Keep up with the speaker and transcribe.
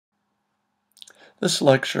This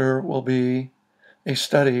lecture will be a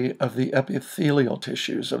study of the epithelial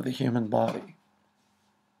tissues of the human body.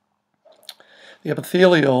 The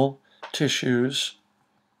epithelial tissues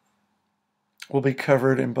will be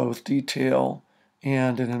covered in both detail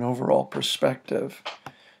and in an overall perspective.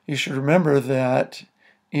 You should remember that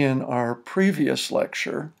in our previous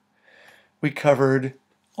lecture, we covered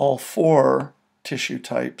all four tissue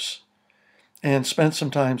types and spent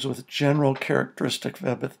some time with general characteristics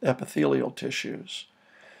of epithelial tissues.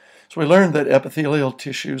 So we learned that epithelial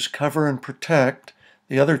tissues cover and protect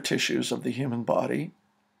the other tissues of the human body,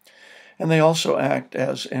 and they also act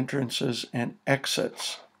as entrances and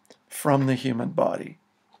exits from the human body.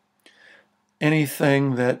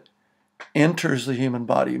 Anything that enters the human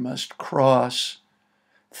body must cross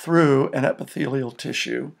through an epithelial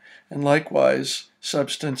tissue, and likewise,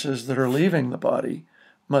 substances that are leaving the body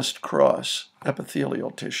must cross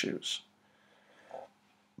epithelial tissues.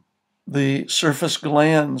 The surface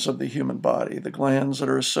glands of the human body, the glands that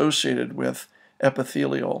are associated with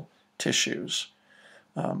epithelial tissues,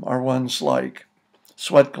 are ones like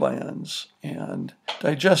sweat glands and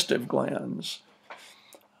digestive glands.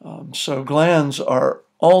 So glands are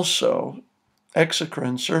also,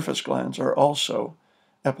 exocrine surface glands are also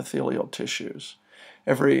epithelial tissues.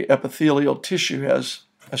 Every epithelial tissue has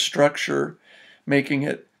a structure making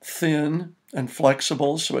it thin and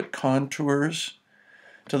flexible so it contours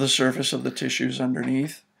to the surface of the tissues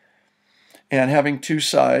underneath. And having two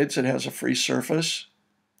sides, it has a free surface,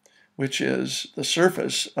 which is the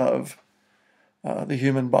surface of the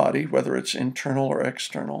human body, whether it's internal or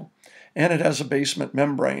external. And it has a basement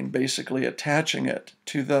membrane, basically attaching it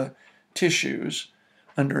to the tissues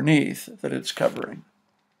underneath that it's covering.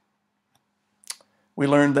 We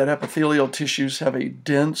learned that epithelial tissues have a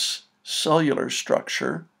dense cellular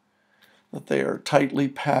structure, that they are tightly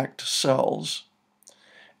packed cells,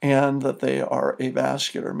 and that they are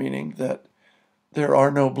avascular, meaning that there are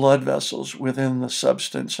no blood vessels within the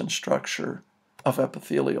substance and structure of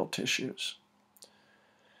epithelial tissues.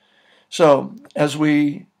 So, as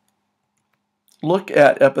we look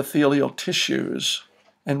at epithelial tissues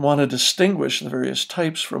and want to distinguish the various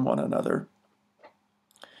types from one another,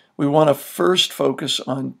 we want to first focus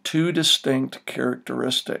on two distinct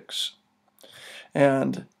characteristics.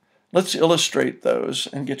 And let's illustrate those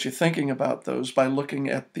and get you thinking about those by looking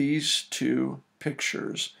at these two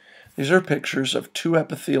pictures. These are pictures of two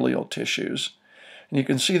epithelial tissues, and you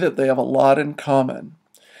can see that they have a lot in common.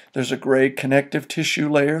 There's a gray connective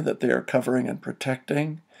tissue layer that they are covering and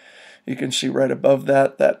protecting. You can see right above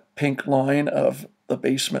that, that pink line of the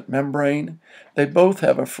basement membrane. They both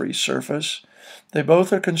have a free surface. They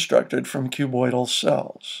both are constructed from cuboidal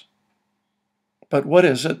cells. But what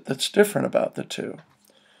is it that's different about the two?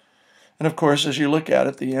 And of course, as you look at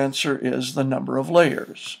it, the answer is the number of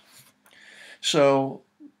layers. So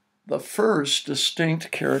the first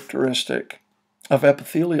distinct characteristic of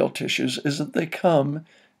epithelial tissues is that they come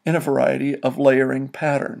in a variety of layering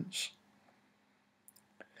patterns.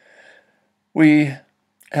 We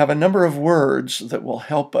have a number of words that will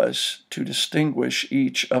help us to distinguish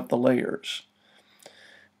each of the layers.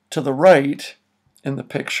 To the right in the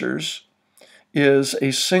pictures is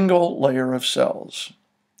a single layer of cells.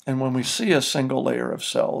 And when we see a single layer of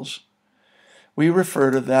cells, we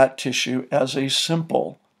refer to that tissue as a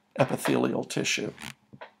simple epithelial tissue.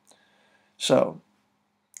 So,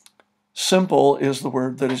 simple is the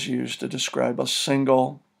word that is used to describe a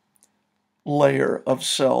single layer of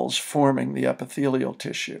cells forming the epithelial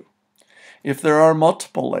tissue. If there are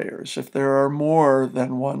multiple layers, if there are more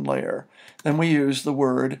than one layer, then we use the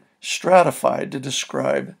word stratified to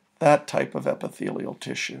describe that type of epithelial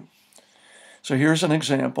tissue. So here's an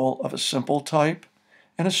example of a simple type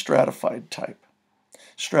and a stratified type.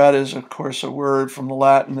 Strata is, of course, a word from the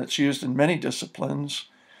Latin that's used in many disciplines,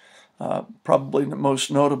 probably most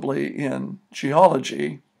notably in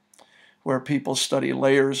geology, where people study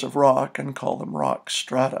layers of rock and call them rock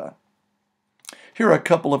strata. Here are a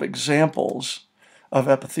couple of examples of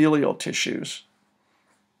epithelial tissues.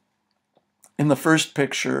 In the first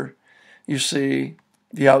picture, you see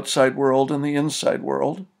the outside world and the inside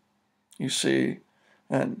world. You see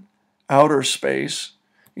an outer space.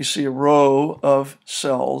 You see a row of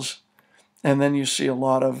cells, and then you see a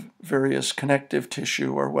lot of various connective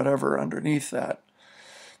tissue or whatever underneath that.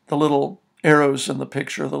 The little arrows in the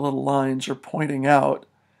picture, the little lines, are pointing out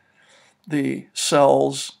the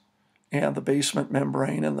cells and the basement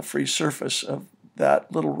membrane and the free surface of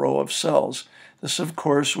that little row of cells. This, of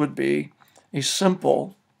course, would be a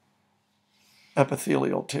simple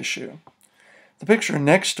epithelial tissue. The picture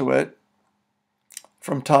next to it,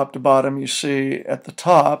 from top to bottom, you see at the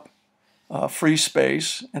top free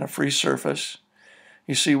space and a free surface.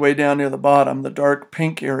 You see way down near the bottom, the dark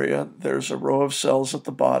pink area, there's a row of cells at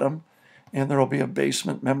the bottom, and there will be a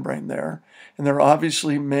basement membrane there. And there are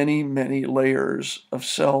obviously many, many layers of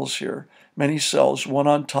cells here, many cells, one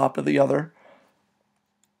on top of the other.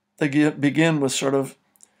 They begin with sort of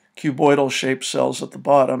cuboidal-shaped cells at the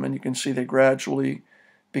bottom, and you can see they gradually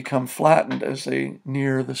become flattened as they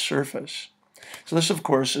near the surface. So this, of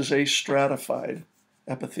course, is a stratified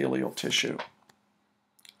epithelial tissue.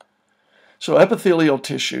 So epithelial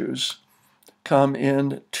tissues come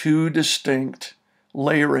in two distinct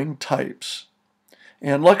layering types.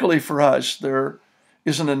 And luckily for us, there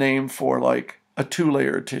isn't a name for like a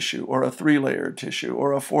 2-layer tissue or a 3-layer tissue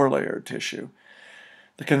or a 4-layer tissue.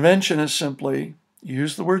 The convention is simply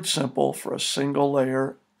use the word simple for a single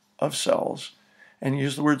layer of cells and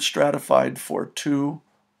use the word stratified for 2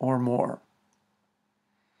 or more.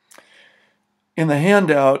 In the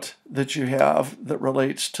handout that you have that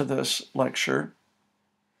relates to this lecture,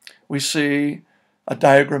 we see a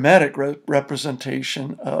diagrammatic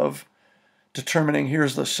representation of determining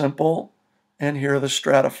here's the simple and here are the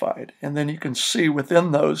stratified. And then you can see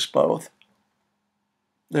within those both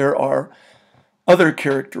there are other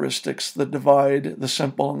characteristics that divide the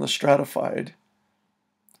simple and the stratified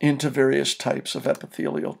into various types of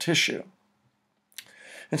epithelial tissue.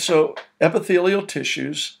 And so epithelial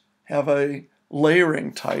tissues have a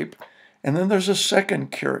layering type, and then there's a second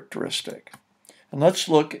characteristic. And let's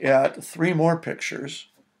look at 3 more pictures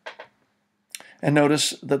and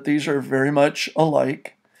notice that these are very much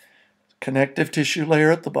alike. Connective tissue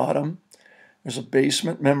layer at the bottom, there's a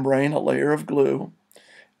basement membrane, a layer of glue,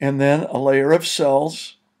 and then a layer of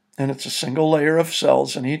cells, and it's a single layer of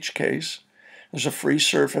cells in each case. There's a free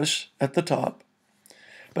surface at the top,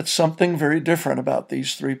 but something very different about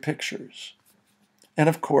these 3 pictures. And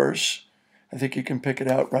of course, I think you can pick it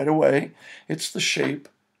out right away. It's the shape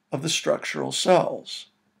of the structural cells.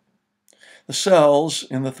 The cells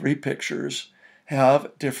in the 3 pictures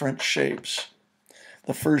have different shapes.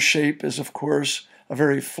 The first shape is, of course, a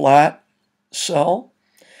very flat cell,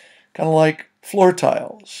 kind of like floor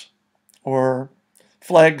tiles or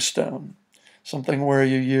flagstone, something where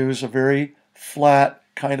you use a very flat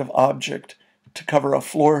kind of object to cover a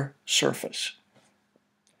floor surface.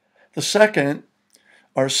 The second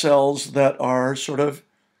are cells that are sort of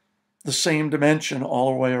the same dimension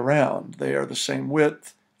all the way around. They are the same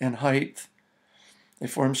width and height. They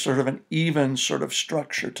form sort of an even sort of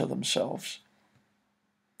structure to themselves.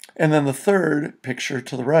 And then the third picture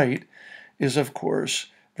to the right is, of course,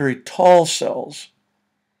 very tall cells.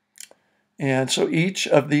 And so each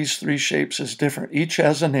of these 3 shapes is different. Each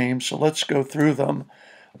has a name, so let's go through them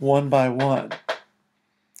one by one.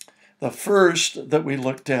 The first that we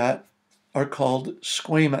looked at are called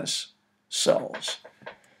squamous cells.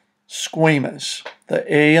 Squamous.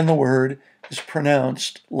 The A in the word is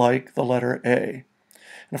pronounced like the letter A.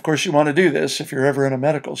 And of course, you want to do this if you're ever in a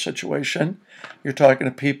medical situation. You're talking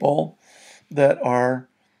to people that are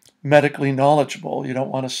medically knowledgeable. You don't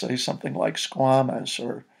want to say something like squamous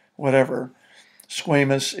or whatever.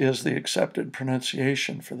 Squamous is the accepted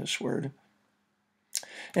pronunciation for this word.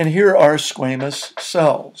 And here are squamous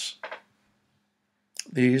cells.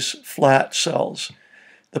 These flat cells.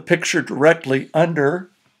 The picture directly under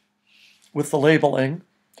with the labeling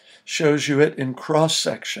shows you it in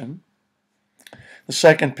cross-section. The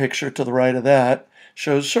second picture to the right of that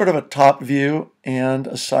shows sort of a top view and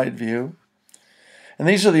a side view. And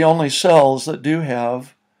these are the only cells that do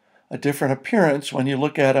have a different appearance when you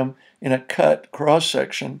look at them in a cut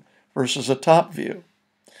cross-section versus a top view.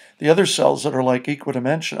 The other cells that are like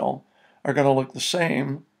equidimensional are going to look the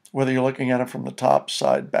same whether you're looking at it from the top,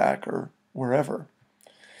 side, back, or wherever.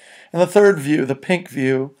 And the third view, the pink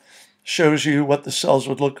view, shows you what the cells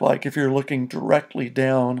would look like if you're looking directly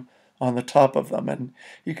down on the top of them. And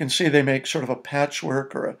you can see they make sort of a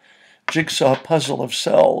patchwork or a jigsaw puzzle of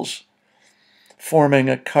cells, forming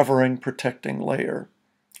a covering, protecting layer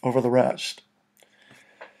over the rest.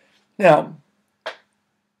 Now,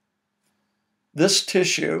 this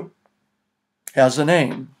tissue has a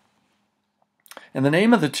name. And the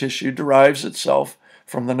name of the tissue derives itself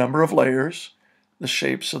from the number of layers, the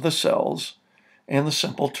shapes of the cells, and the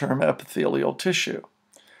simple term epithelial tissue.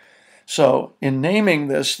 So in naming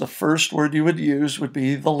this, the first word you would use would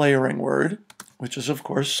be the layering word, which is of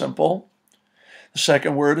course simple. The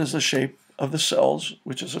second word is the shape of the cells,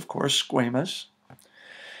 which is of course squamous.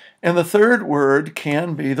 And the third word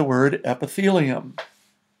can be the word epithelium.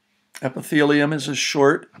 Epithelium is a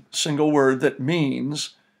short single word that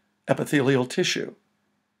means epithelial tissue.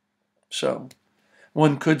 So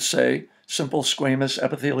one could say simple squamous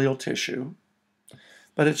epithelial tissue.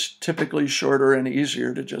 but it's typically shorter and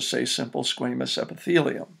easier to just say simple squamous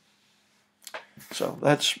epithelium. So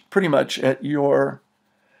that's pretty much at your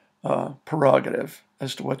prerogative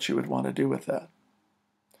as to what you would want to do with that.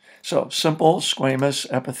 So simple squamous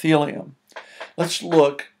epithelium. Let's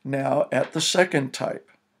look now at the second type.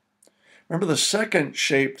 Remember, the second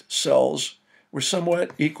shaped cells were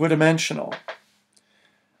somewhat equidimensional.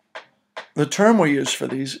 The term we use for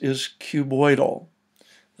these is cuboidal.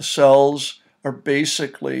 The cells are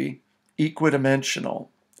basically equidimensional.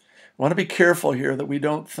 I want to be careful here that we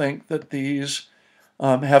don't think that these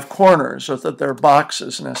have corners or that they're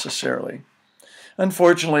boxes necessarily.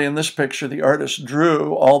 Unfortunately, in this picture, the artist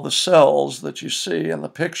drew all the cells that you see in the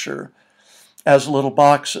picture as little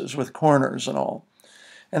boxes with corners and all.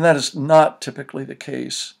 And that is not typically the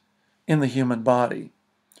case in the human body.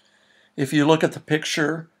 If you look at the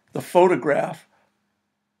picture, the photograph,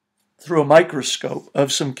 through a microscope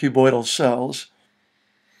of some cuboidal cells,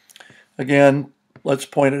 again, let's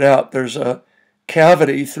point it out, there's a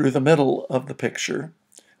cavity through the middle of the picture,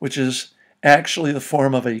 which is actually the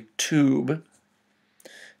form of a tube.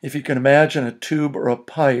 If you can imagine a tube or a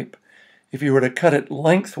pipe, if you were to cut it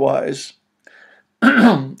lengthwise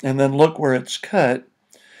and then look where it's cut,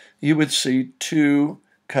 you would see two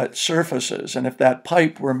cut surfaces. And if that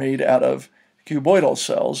pipe were made out of cuboidal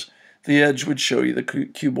cells, the edge would show you the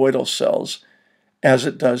cuboidal cells as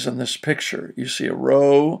it does in this picture. You see a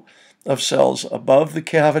row of cells above the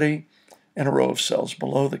cavity and a row of cells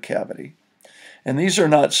below the cavity. And these are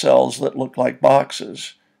not cells that look like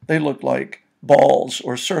boxes. They look like balls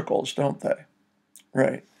or circles, don't they?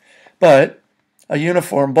 Right. But a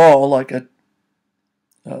uniform ball, like a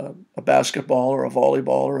basketball or a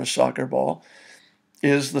volleyball or a soccer ball,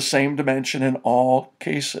 is the same dimension in all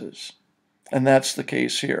cases. And that's the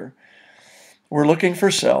case here. We're looking for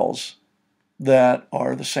cells that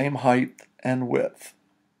are the same height and width.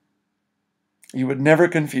 You would never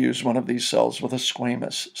confuse one of these cells with a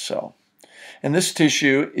squamous cell. And this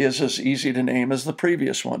tissue is as easy to name as the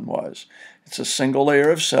previous one was. It's a single layer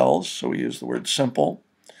of cells, so we use the word simple.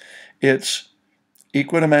 It's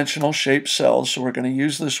equidimensional shaped cells, so we're going to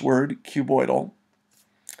use this word cuboidal.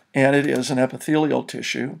 And it is an epithelial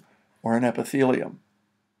tissue, or an epithelium.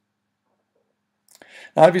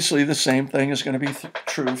 Obviously, the same thing is going to be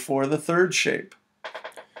true for the third shape.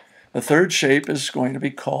 The third shape is going to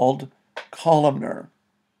be called columnar.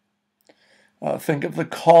 Think of the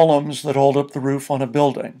columns that hold up the roof on a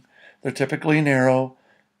building. They're typically narrow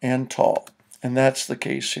and tall, and that's the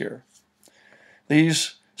case here.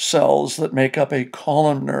 These cells that make up a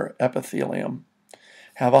columnar epithelium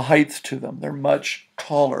have a height to them. They're much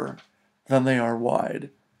taller than they are wide.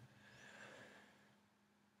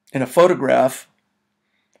 In a photograph,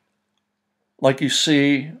 like you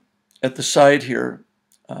see at the side here,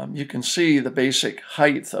 you can see the basic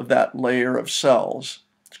height of that layer of cells.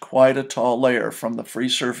 It's quite a tall layer from the free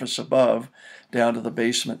surface above down to the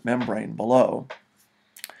basement membrane below.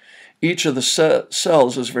 Each of the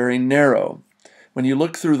cells is very narrow. When you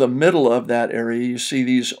look through the middle of that area, you see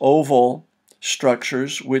these oval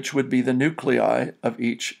structures, which would be the nuclei of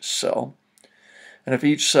each cell. And if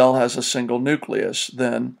each cell has a single nucleus,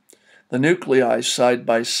 then the nuclei side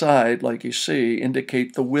by side, like you see,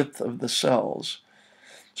 indicate the width of the cells.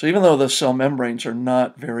 So even though the cell membranes are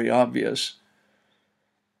not very obvious,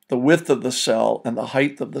 the width of the cell and the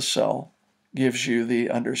height of the cell gives you the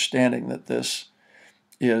understanding that this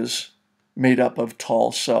is made up of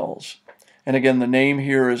tall cells. And again, the name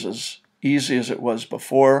here is as easy as it was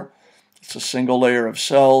before. It's a single layer of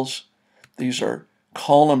cells. These are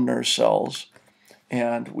columnar cells,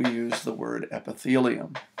 and we use the word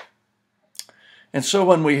epithelium. And so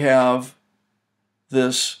when we have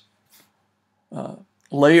this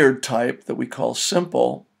layered type that we call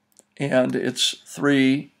simple, and its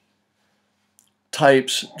three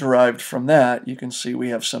types derived from that, you can see we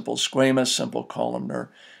have simple squamous, simple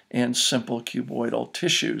columnar, and simple cuboidal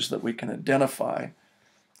tissues that we can identify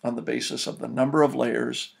on the basis of the number of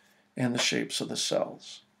layers and the shapes of the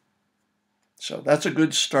cells. So that's a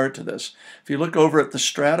good start to this. If you look over at the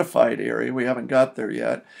stratified area, we haven't got there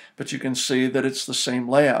yet, but you can see that it's the same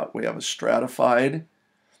layout. We have a stratified,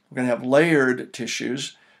 we're going to have layered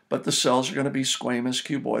tissues, but the cells are going to be squamous,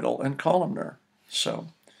 cuboidal, and columnar. So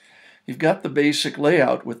you've got the basic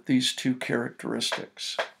layout with these two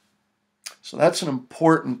characteristics. So that's an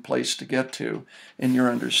important place to get to in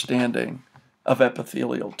your understanding of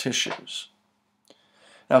epithelial tissues.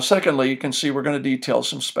 Now, secondly, you can see we're going to detail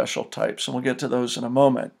some special types, and we'll get to those in a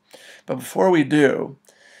moment. But before we do,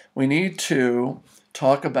 we need to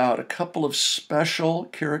talk about a couple of special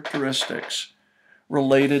characteristics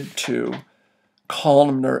related to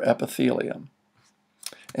columnar epithelium.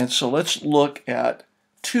 And so let's look at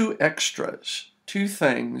two extras, two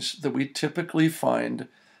things that we typically find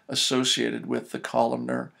associated with the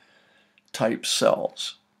columnar type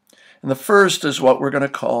cells. And the first is what we're going to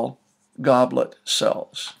call goblet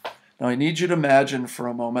cells. Now I need you to imagine for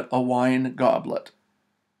a moment a wine goblet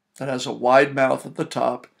that has a wide mouth at the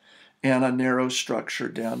top and a narrow structure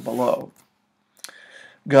down below.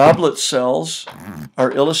 Goblet cells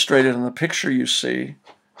are illustrated in the picture you see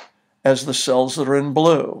as the cells that are in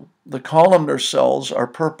blue. The columnar cells are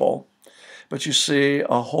purple, but you see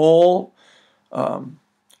a whole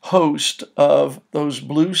host of those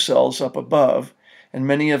blue cells up above, and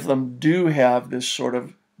many of them do have this sort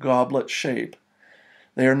of goblet shape.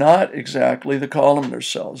 They are not exactly the columnar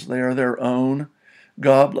cells. They are their own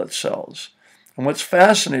goblet cells. And what's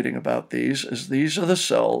fascinating about these is these are the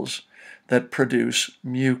cells that produce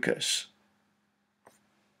mucus.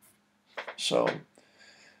 So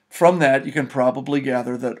from that, you can probably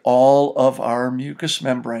gather that all of our mucous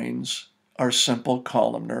membranes are simple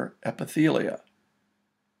columnar epithelia.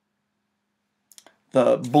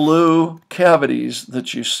 The blue cavities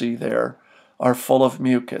that you see there are full of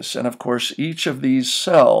mucus. And of course, each of these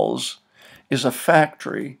cells is a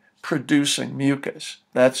factory producing mucus.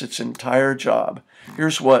 That's its entire job.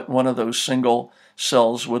 Here's what one of those single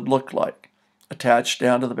cells would look like, attached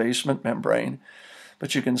down to the basement membrane.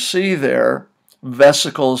 But you can see there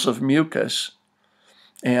vesicles of mucus,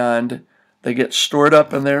 and they get stored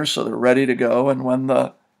up in there so they're ready to go. And when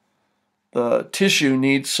the tissue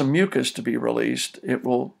needs some mucus to be released, it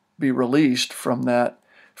will be released from that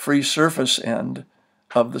free surface end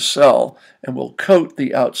of the cell and will coat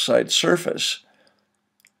the outside surface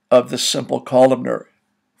of the simple columnar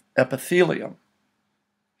epithelium.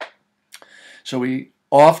 So we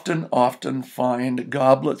often find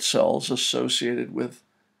goblet cells associated with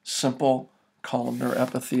simple columnar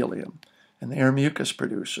epithelium, and they are mucus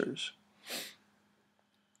producers.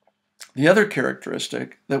 The other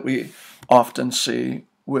characteristic that we often see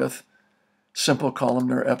with simple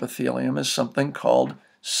columnar epithelium is something called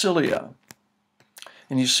cilia.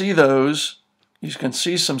 And you see those, you can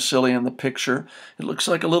see some cilia in the picture. It looks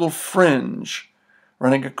like a little fringe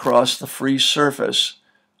running across the free surface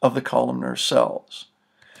of the columnar cells.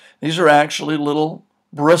 These are actually little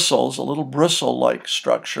bristles, a little bristle-like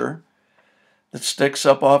structure that sticks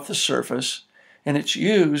up off the surface, and it's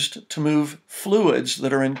used to move fluids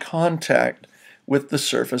that are in contact with the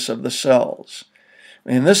surface of the cells.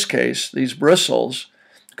 In this case, these bristles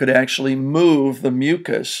could actually move the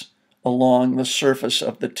mucus along the surface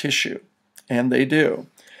of the tissue, and they do.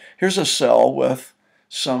 Here's a cell with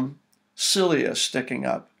some cilia sticking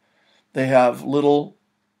up. They have little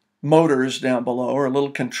motors down below, or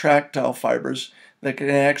little contractile fibers that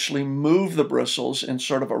can actually move the bristles in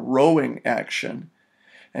sort of a rowing action.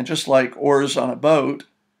 And just like oars on a boat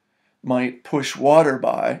might push water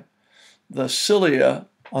by, the cilia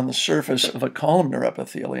on the surface of a columnar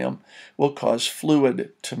epithelium will cause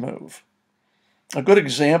fluid to move. A good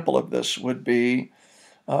example of this would be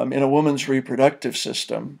in a woman's reproductive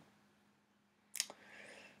system.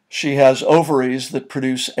 She has ovaries that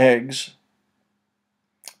produce eggs,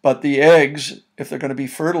 but the eggs, if they're going to be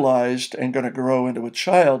fertilized and going to grow into a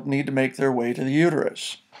child, need to make their way to the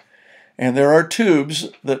uterus. And there are tubes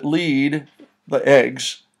that lead the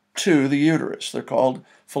eggs to the uterus. They're called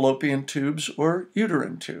fallopian tubes or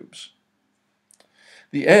uterine tubes.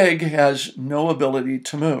 The egg has no ability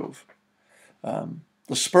to move.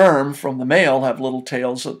 The sperm from the male have little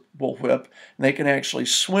tails that will whip, and they can actually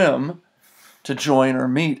swim to join or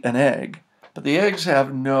meet an egg, but the eggs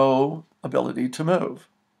have no ability to move.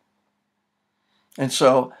 And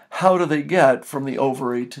so how do they get from the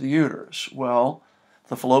ovary to the uterus? Well,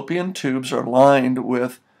 the fallopian tubes are lined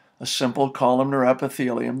with a simple columnar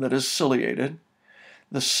epithelium that is ciliated.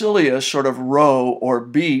 The cilia sort of row or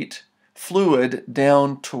beat fluid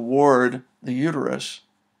down toward the uterus,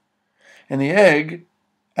 and the egg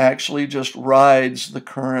actually just rides the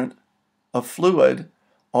current of fluid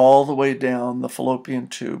all the way down the fallopian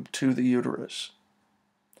tube to the uterus.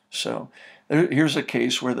 So here's a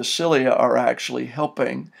case where the cilia are actually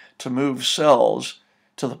helping to move cells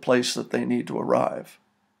to the place that they need to arrive.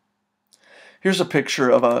 Here's a picture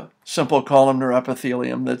of a simple columnar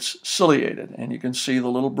epithelium that's ciliated, and you can see the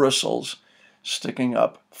little bristles sticking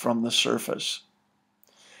up from the surface.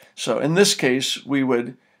 So in this case, we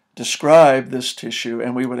would describe this tissue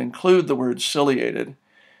and we would include the word ciliated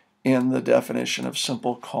in the definition of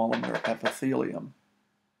simple columnar epithelium.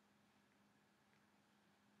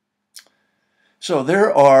 So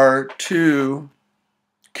there are two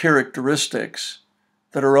characteristics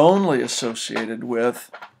that are only associated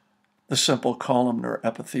with the simple columnar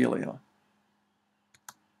epithelium.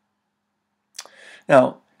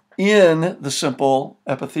 Now, in the simple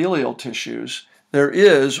epithelial tissues, there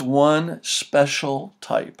is one special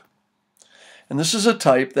type. And this is a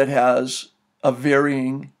type that has a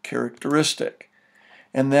varying characteristic.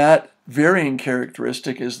 And that varying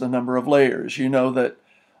characteristic is the number of layers. You know that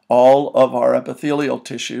all of our epithelial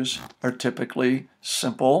tissues are typically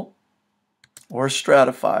simple or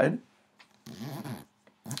stratified.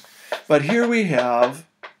 But here we have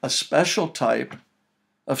a special type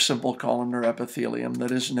of simple columnar epithelium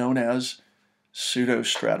that is known as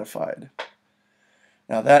pseudostratified.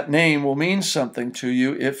 Now that name will mean something to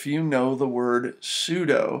you if you know the word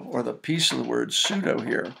pseudo, or the piece of the word pseudo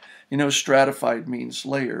here. You know stratified means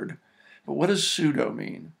layered, but what does pseudo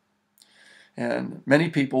mean? And many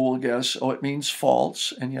people will guess, oh, it means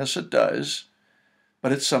false, and yes it does,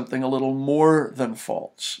 but it's something a little more than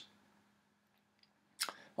false.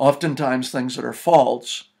 Oftentimes things that are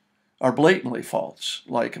false are blatantly false.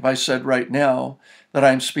 Like if I said right now that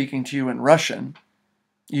I'm speaking to you in Russian,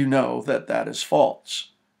 you know that that is false,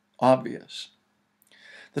 obvious.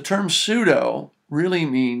 The term pseudo really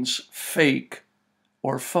means fake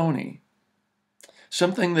or phony.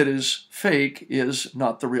 Something that is fake is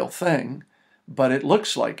not the real thing, but it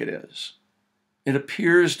looks like it is. It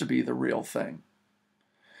appears to be the real thing.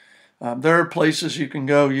 There are places you can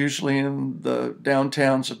go, usually in the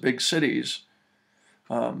downtowns of big cities,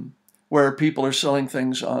 where people are selling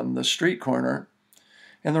things on the street corner,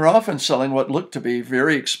 and they're often selling what look to be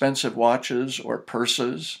very expensive watches or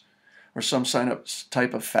purses or some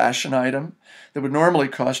type of fashion item that would normally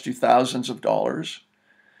cost you thousands of dollars,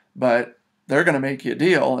 but they're going to make you a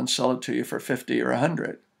deal and sell it to you for 50 or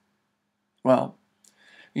 100. Well,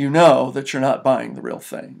 you know that you're not buying the real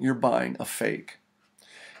thing. You're buying a fake.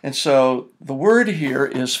 And so the word here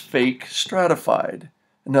is fake stratified.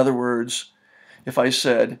 In other words, if I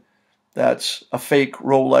said that's a fake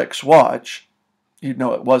Rolex watch, you'd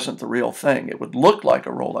know it wasn't the real thing. It would look like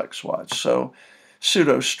a Rolex watch. So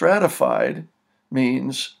pseudo-stratified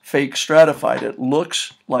means fake stratified. It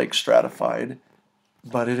looks like stratified,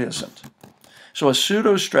 but it isn't. So a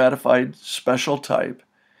pseudo-stratified special type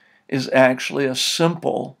is actually a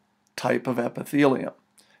simple type of epithelium.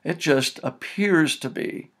 It just appears to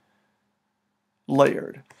be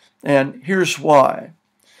layered. And here's why.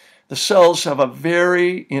 The cells have a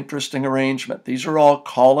very interesting arrangement. These are all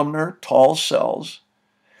columnar, tall cells.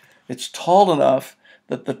 It's tall enough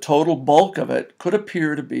that the total bulk of it could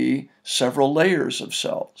appear to be several layers of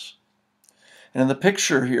cells. And in the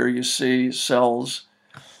picture here, you see cells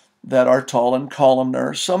that are tall and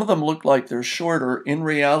columnar. Some of them look like they're shorter. In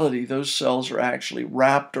reality, those cells are actually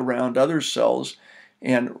wrapped around other cells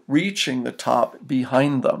and reaching the top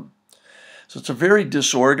behind them. So it's a very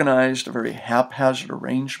disorganized, a very haphazard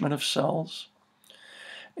arrangement of cells.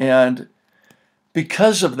 And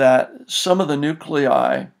because of that, some of the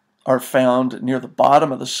nuclei are found near the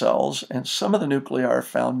bottom of the cells, and some of the nuclei are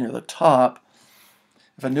found near the top.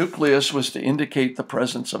 If a nucleus was to indicate the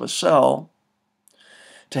presence of a cell,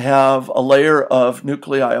 to have a layer of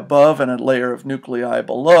nuclei above and a layer of nuclei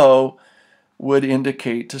below would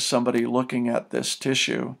indicate to somebody looking at this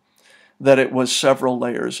tissue that it was several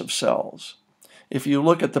layers of cells. If you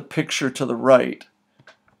look at the picture to the right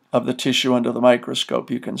of the tissue under the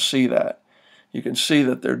microscope, you can see that. You can see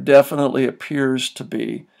that there definitely appears to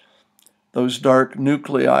be those dark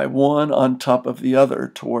nuclei, one on top of the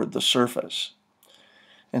other toward the surface.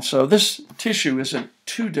 And so this tissue isn't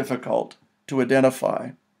too difficult to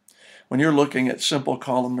identify. When you're looking at simple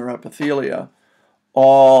columnar epithelia,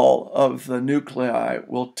 all of the nuclei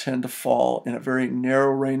will tend to fall in a very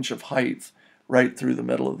narrow range of height right through the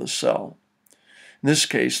middle of the cell. In this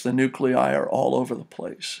case, the nuclei are all over the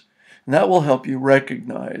place. And that will help you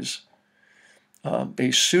recognize a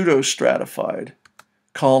pseudostratified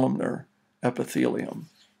columnar epithelium.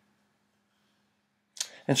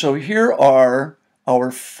 And so here are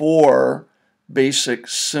our 4 basic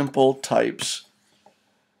simple types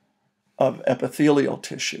of epithelial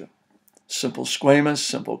tissue. Simple squamous,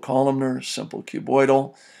 simple columnar, simple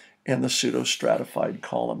cuboidal, and the pseudostratified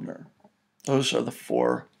columnar. Those are the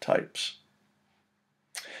 4 types.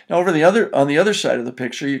 Now on the other side of the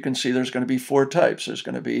picture, you can see there's going to be 4 types. There's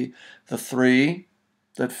going to be the 3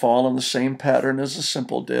 that fall in the same pattern as the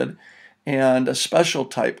simple did, and a special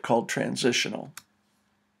type called transitional.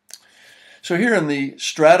 So here in the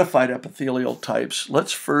stratified epithelial types,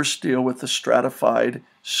 let's first deal with the stratified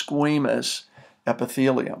squamous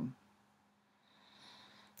epithelium.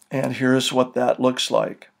 And here's what that looks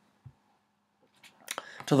like.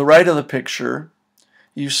 To the right of the picture,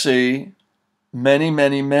 you see many,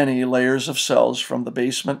 many, many layers of cells from the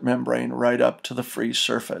basement membrane right up to the free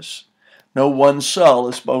surface. No one cell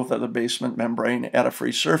is both at the basement membrane and a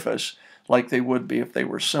free surface like they would be if they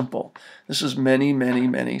were simple. This is many, many,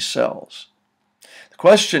 many cells. The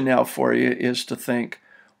question now for you is to think,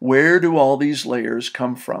 where do all these layers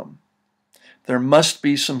come from? There must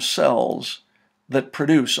be some cells that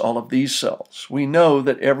produce all of these cells. We know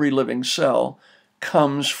that every living cell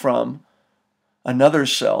comes from another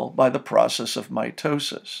cell by the process of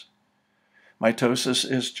mitosis. Mitosis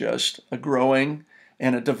is just a growing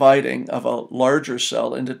and a dividing of a larger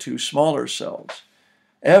cell into two smaller cells.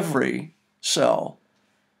 Every cell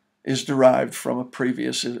is derived from a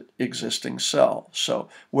previous existing cell. So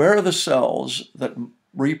where are the cells that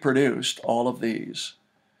reproduced all of these?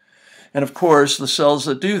 And of course, the cells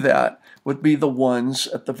that do that would be the ones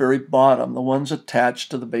at the very bottom, the ones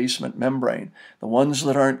attached to the basement membrane, the ones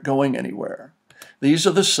that aren't going anywhere. These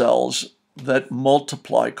are the cells that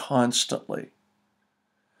multiply constantly.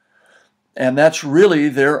 And that's really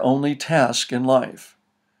their only task in life.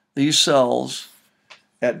 These cells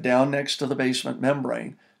down next to the basement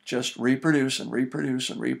membrane just reproduce and reproduce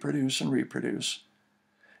and reproduce and reproduce.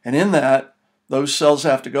 And in that, those cells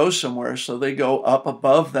have to go somewhere, so they go up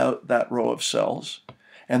above that row of cells,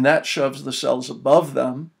 and that shoves the cells above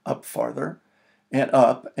them up farther, and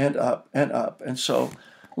up and up and up. And so,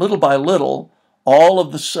 little by little, all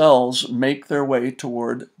of the cells make their way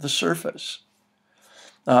toward the surface.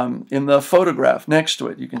 In the photograph next to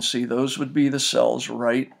it, you can see those would be the cells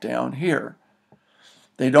right down here.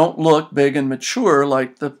 They don't look big and mature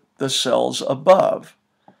like the cells above.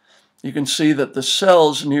 You can see that the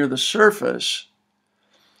cells near the surface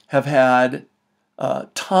have had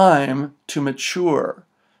time to mature,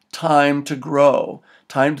 time to grow,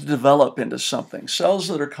 time to develop into something. Cells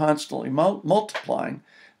that are constantly multiplying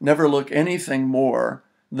never look anything more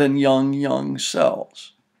than young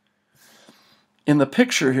cells. In the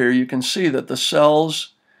picture here, you can see that the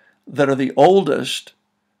cells that are the oldest,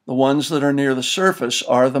 the ones that are near the surface,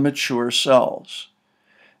 are the mature cells.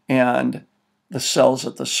 And the cells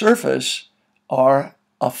at the surface are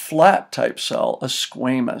a flat type cell, a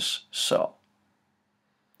squamous cell.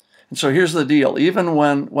 And so here's the deal. Even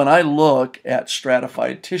when I look at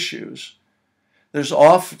stratified tissues, there's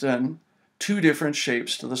often two different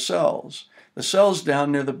shapes to the cells. The cells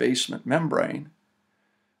down near the basement membrane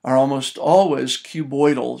are almost always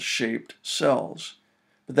cuboidal shaped cells.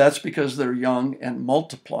 But that's because they're young and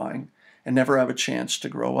multiplying and never have a chance to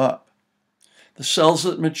grow up. The cells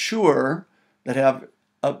that mature, that have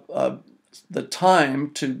the time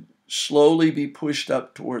to slowly be pushed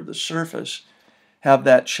up toward the surface, have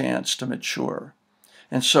that chance to mature.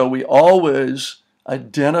 And so we always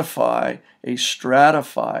identify a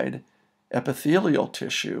stratified epithelial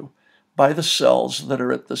tissue by the cells that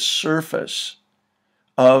are at the surface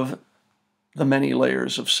of the many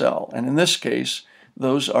layers of cell. And in this case,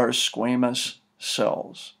 those are squamous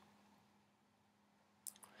cells.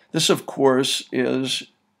 This, of course, is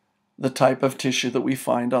the type of tissue that we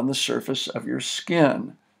find on the surface of your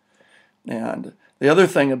skin. And the other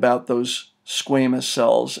thing about those squamous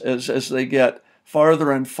cells is as they get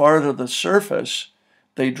farther and farther to the surface,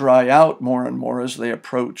 they dry out more and more as they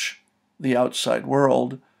approach the outside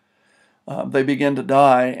world. They begin to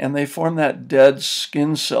die, and they form that dead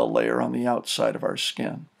skin cell layer on the outside of our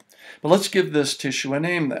skin. But let's give this tissue a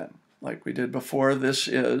name then. Like we did before, this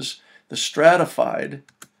is the stratified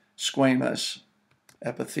squamous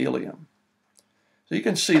epithelium. So you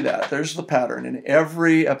can see that. There's the pattern. In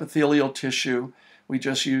every epithelial tissue, we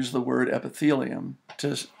just use the word epithelium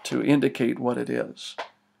to indicate what it is.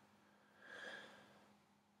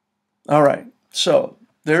 All right, so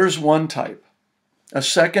there's one type. A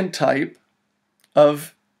second type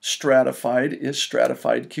of stratified is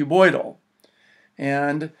stratified cuboidal.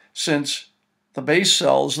 And since the base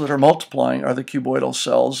cells that are multiplying are the cuboidal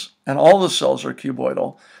cells, and all the cells are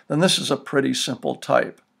cuboidal, then this is a pretty simple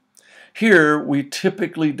type. Here, we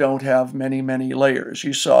typically don't have many layers.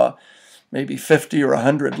 You saw maybe 50 or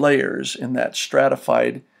 100 layers in that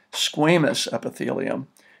stratified squamous epithelium.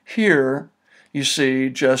 Here, you see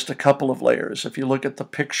just a couple of layers. If you look at the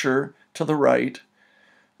picture to the right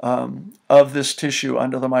of this tissue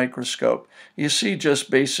under the microscope, you see just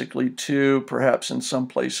basically 2, perhaps in some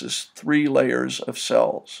places 3 layers of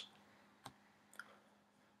cells.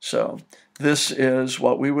 So this is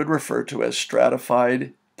what we would refer to as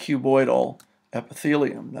stratified cuboidal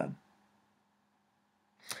epithelium then.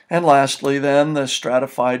 And lastly then, the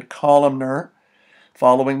stratified columnar,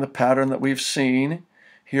 following the pattern that we've seen.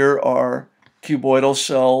 Here are cuboidal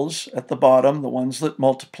cells at the bottom, the ones that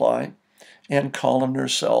multiply, and columnar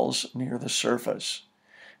cells near the surface.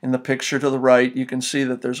 In the picture to the right, you can see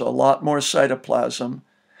that there's a lot more cytoplasm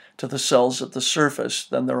to the cells at the surface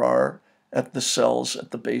than there are at the cells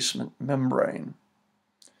at the basement membrane.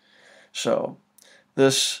 So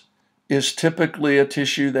this is typically a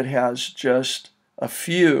tissue that has just a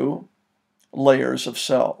few layers of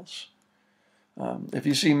cells. If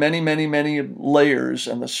you see many, many, many layers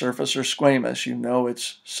and the surface are squamous, you know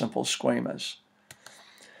it's simple squamous.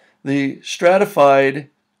 The stratified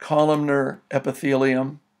columnar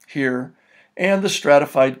epithelium here and the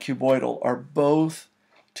stratified cuboidal are both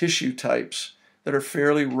tissue types that are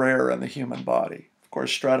fairly rare in the human body. Of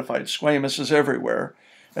course, stratified squamous is everywhere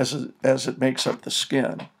as it makes up the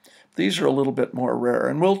skin. These are a little bit more rare,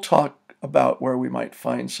 and we'll talk about where we might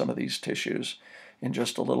find some of these tissues in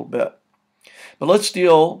just a little bit. But let's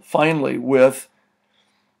deal finally with,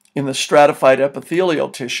 in the stratified epithelial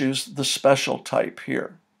tissues, the special type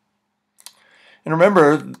here. And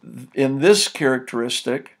remember, in this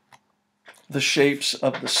characteristic, the shapes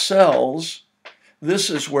of the cells, this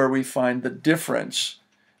is where we find the difference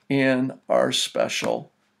in our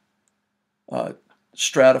special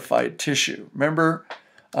stratified tissue. Remember,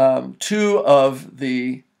 two of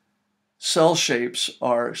the cell shapes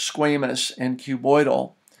are squamous and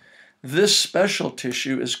cuboidal. This special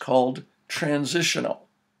tissue is called transitional.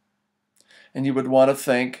 And you would want to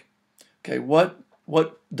think, okay, what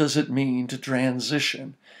does it mean to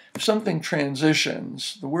transition? If something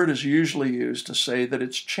transitions, the word is usually used to say that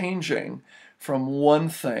it's changing from one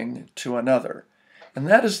thing to another. And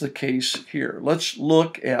that is the case here. Let's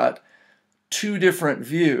look at two different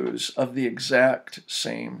views of the exact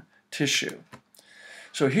same tissue.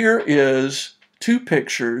 So here is two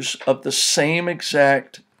pictures of the same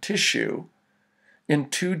exact tissue in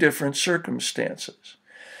two different circumstances.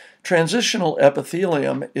 Transitional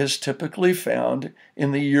epithelium is typically found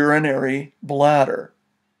in the urinary bladder.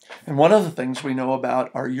 And one of the things we know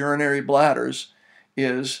about our urinary bladders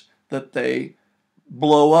is that they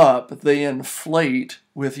blow up, they inflate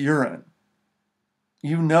with urine.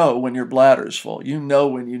 You know when your bladder's full. You know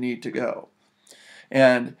when you need to go.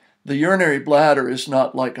 And the urinary bladder is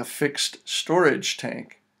not like a fixed storage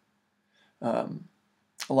tank,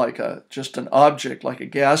 like just an object, like a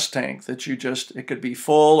gas tank that it could be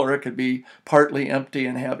full or it could be partly empty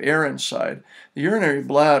and have air inside. The urinary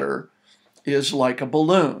bladder is like a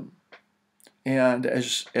balloon. And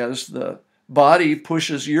as the body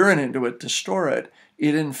pushes urine into it to store it,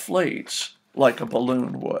 it inflates like a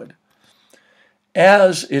balloon would.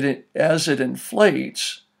 As it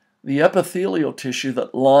inflates, the epithelial tissue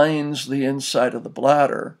that lines the inside of the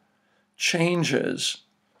bladder changes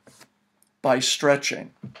by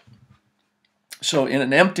stretching. So in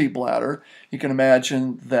an empty bladder, you can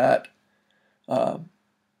imagine that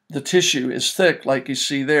the tissue is thick, like you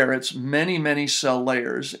see there. It's many, many cell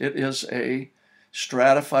layers. It is a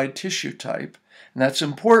stratified tissue type. And that's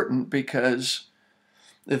important because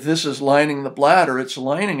if this is lining the bladder, it's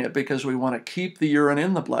lining it because we want to keep the urine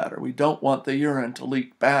in the bladder. We don't want the urine to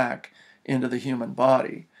leak back into the human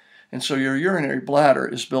body. And so your urinary bladder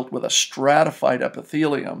is built with a stratified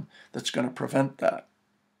epithelium that's going to prevent that.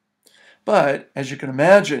 But as you can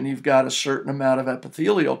imagine, you've got a certain amount of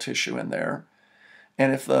epithelial tissue in there.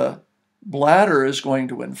 And if the bladder is going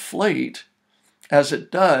to inflate, as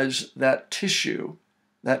it does, that tissue,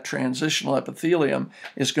 that transitional epithelium,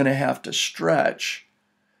 is going to have to stretch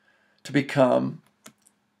to become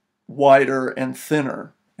wider and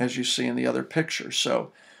thinner, as you see in the other picture.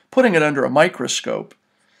 So putting it under a microscope,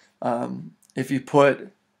 if you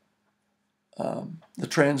put the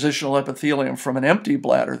transitional epithelium from an empty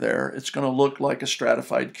bladder there, it's going to look like a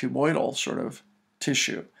stratified cuboidal sort of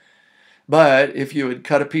tissue. But if you had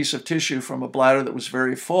cut a piece of tissue from a bladder that was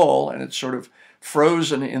very full and it's sort of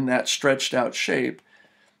frozen in that stretched out shape,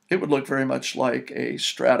 it would look very much like a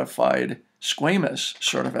stratified squamous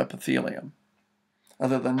sort of epithelium,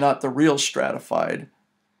 other than not the real stratified,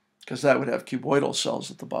 because that would have cuboidal cells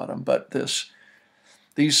at the bottom. But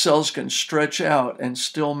these cells can stretch out and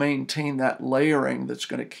still maintain that layering that's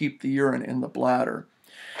going to keep the urine in the bladder.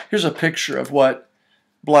 Here's a picture of what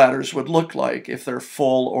bladders would look like if they're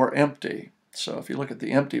full or empty. So if you look at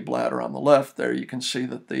the empty bladder on the left there, you can see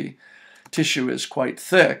that the tissue is quite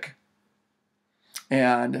thick,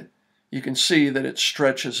 and you can see that it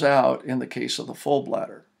stretches out in the case of the full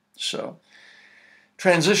bladder. So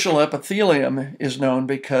transitional epithelium is known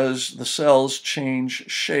because the cells change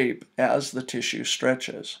shape as the tissue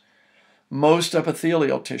stretches. Most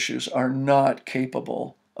epithelial tissues are not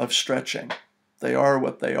capable of stretching. They are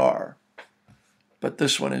what they are. But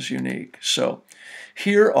this one is unique. So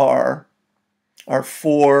here are our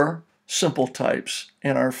four simple types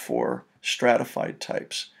and our four stratified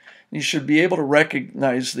types. You should be able to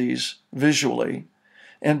recognize these visually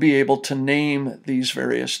and be able to name these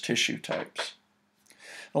various tissue types.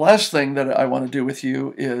 The last thing that I want to do with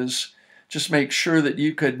you is just make sure that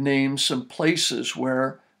you could name some places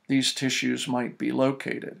where these tissues might be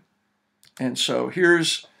located. And so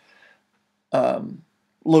here's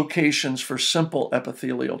locations for simple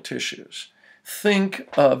epithelial tissues. Think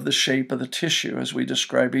of the shape of the tissue as we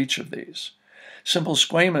describe each of these. Simple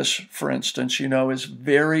squamous, for instance, is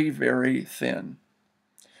very, very thin.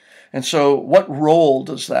 And so what role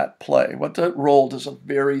does that play? What role does a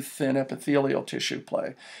very thin epithelial tissue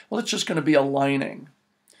play? Well, it's just going to be a lining.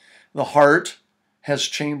 The heart has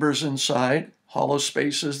chambers inside, hollow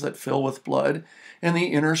spaces that fill with blood, and the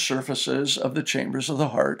inner surfaces of the chambers of the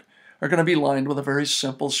heart are going to be lined with a very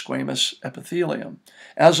simple squamous epithelium,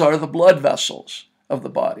 as are the blood vessels of the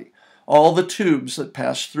body. All the tubes that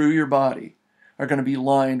pass through your body are going to be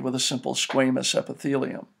lined with a simple squamous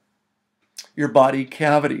epithelium. Your body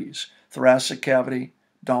cavities, thoracic cavity,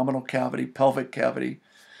 abdominal cavity, pelvic cavity,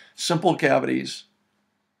 simple cavities,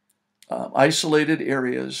 isolated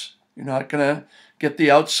areas. You're not going to get the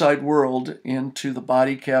outside world into the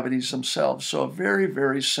body cavities themselves. So a very,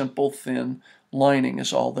 very simple, thin lining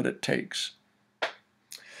is all that it takes.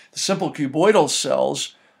 The simple cuboidal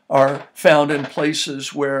cells are found in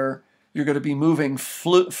places where you're going to be moving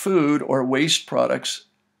food or waste products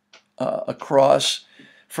across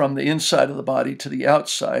from the inside of the body to the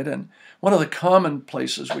outside. And one of the common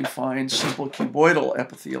places we find simple cuboidal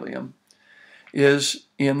epithelium is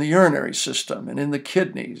in the urinary system and in the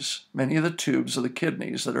kidneys. Many of the tubes of the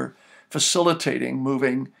kidneys that are facilitating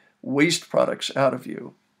moving waste products out of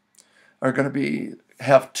you are going to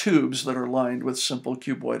have tubes that are lined with simple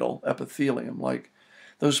cuboidal epithelium, like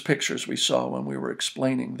those pictures we saw when we were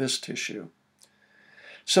explaining this tissue.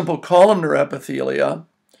 Simple columnar epithelia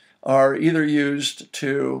are either used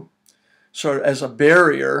to sort of as a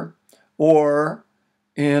barrier or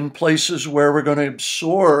in places where we're going to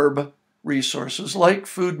absorb resources like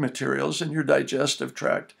food materials in your digestive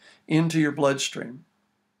tract into your bloodstream.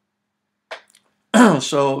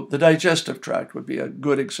 So the digestive tract would be a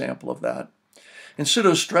good example of that. And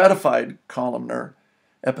pseudostratified columnar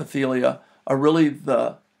epithelia are really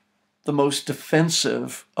the most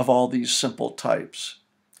defensive of all these simple types.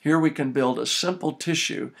 Here we can build a simple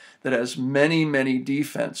tissue that has many, many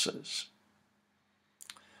defenses.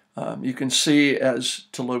 You can see as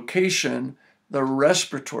to location, the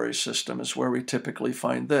respiratory system is where we typically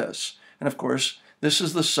find this. And of course, this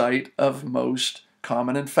is the site of most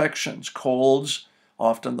common infections. Colds,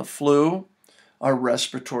 often the flu, are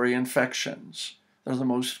respiratory infections. They're the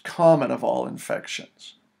most common of all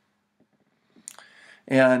infections.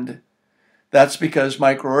 And that's because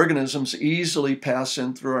microorganisms easily pass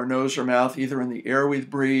in through our nose or mouth, either in the air we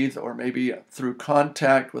breathe or maybe through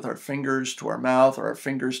contact with our fingers to our mouth or our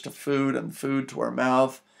fingers to food and food to our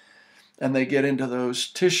mouth. And they get into those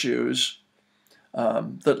tissues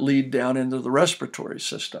that lead down into the respiratory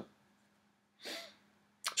system.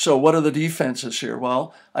 So what are the defenses here?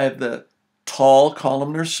 Well, I have the tall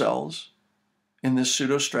columnar cells in this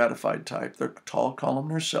pseudostratified type. They're tall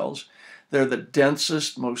columnar cells. They're the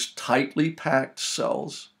densest, most tightly packed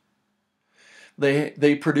cells.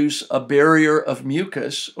 They produce a barrier of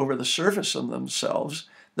mucus over the surface of themselves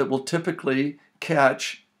that will typically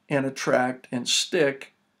catch and attract and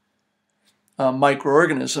stick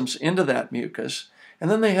microorganisms into that mucus. And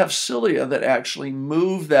then they have cilia that actually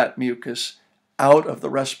move that mucus out of the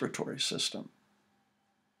respiratory system.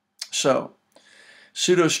 So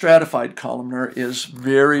pseudostratified columnar is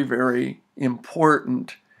very, very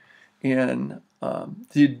important in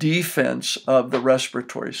the defense of the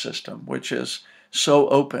respiratory system, which is so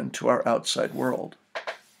open to our outside world.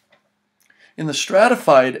 In the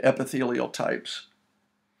stratified epithelial types,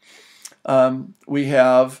 we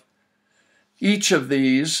have each of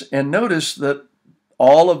these, and notice that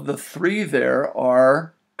all of the three there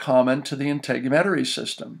are common to the integumentary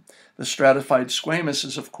system. The stratified squamous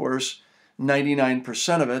is, of course,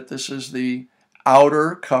 99% of it. This is the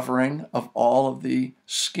outer covering of all of the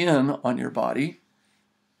skin on your body.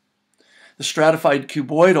 The stratified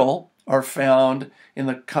cuboidal are found in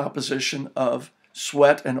the composition of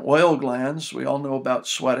sweat and oil glands. We all know about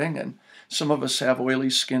sweating, and some of us have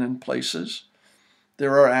oily skin in places.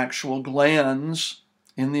 There are actual glands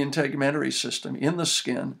in the integumentary system, in the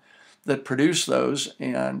skin, that produce those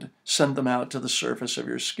and send them out to the surface of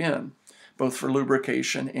your skin, both for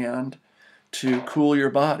lubrication and to cool your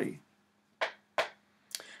body.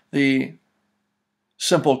 The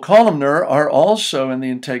simple columnar are also in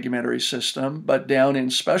the integumentary system, but down in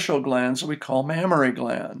special glands that we call mammary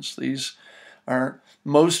glands. These are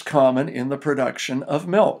most common in the production of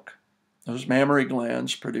milk. Those mammary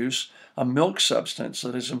glands produce a milk substance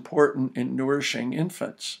that is important in nourishing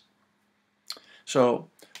infants. So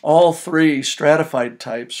All three stratified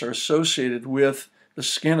types are associated with the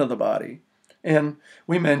skin of the body. And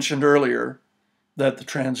we mentioned earlier that the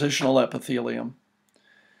transitional epithelium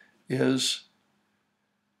is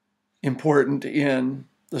important in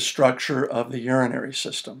the structure of the urinary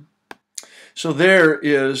system. So there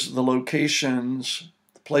is the locations,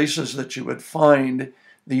 the places that you would find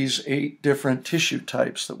these 8 different tissue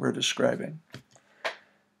types that we're describing.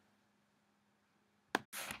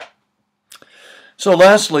 So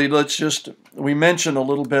lastly, we mentioned a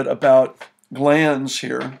little bit about glands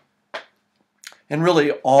here. And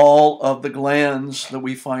really all of the glands that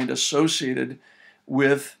we find associated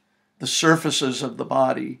with the surfaces of the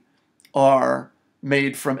body are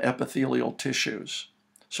made from epithelial tissues.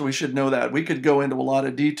 So we should know that. We could go into a lot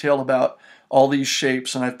of detail about all these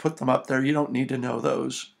shapes, and I've put them up there. You don't need to know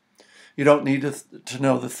those. You don't need to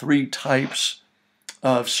know the 3 types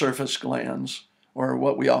of surface glands, or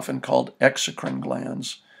what we often called exocrine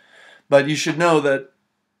glands. But you should know that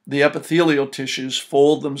the epithelial tissues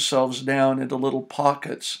fold themselves down into little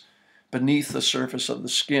pockets beneath the surface of the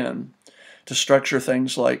skin to structure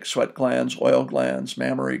things like sweat glands, oil glands,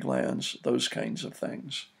 mammary glands, those kinds of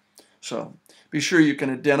things. So be sure you can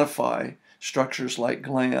identify structures like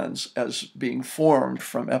glands as being formed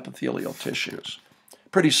from epithelial tissues.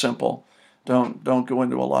 Pretty simple. Don't go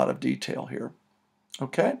into a lot of detail here.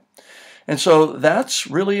 Okay? And so that's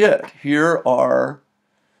really it. Here are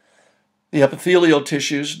the epithelial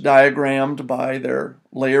tissues diagrammed by their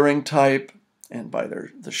layering type and by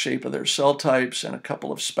the shape of their cell types and a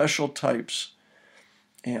couple of special types.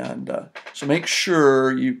 And so make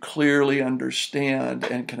sure you clearly understand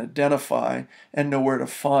and can identify and know where to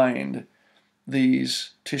find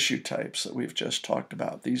these tissue types that we've just talked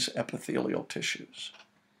about, these epithelial tissues.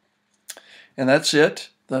 And that's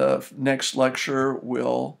it. The next lecture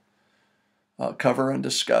will cover and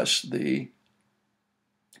discuss the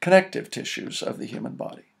connective tissues of the human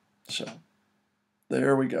body. So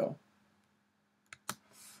there we go.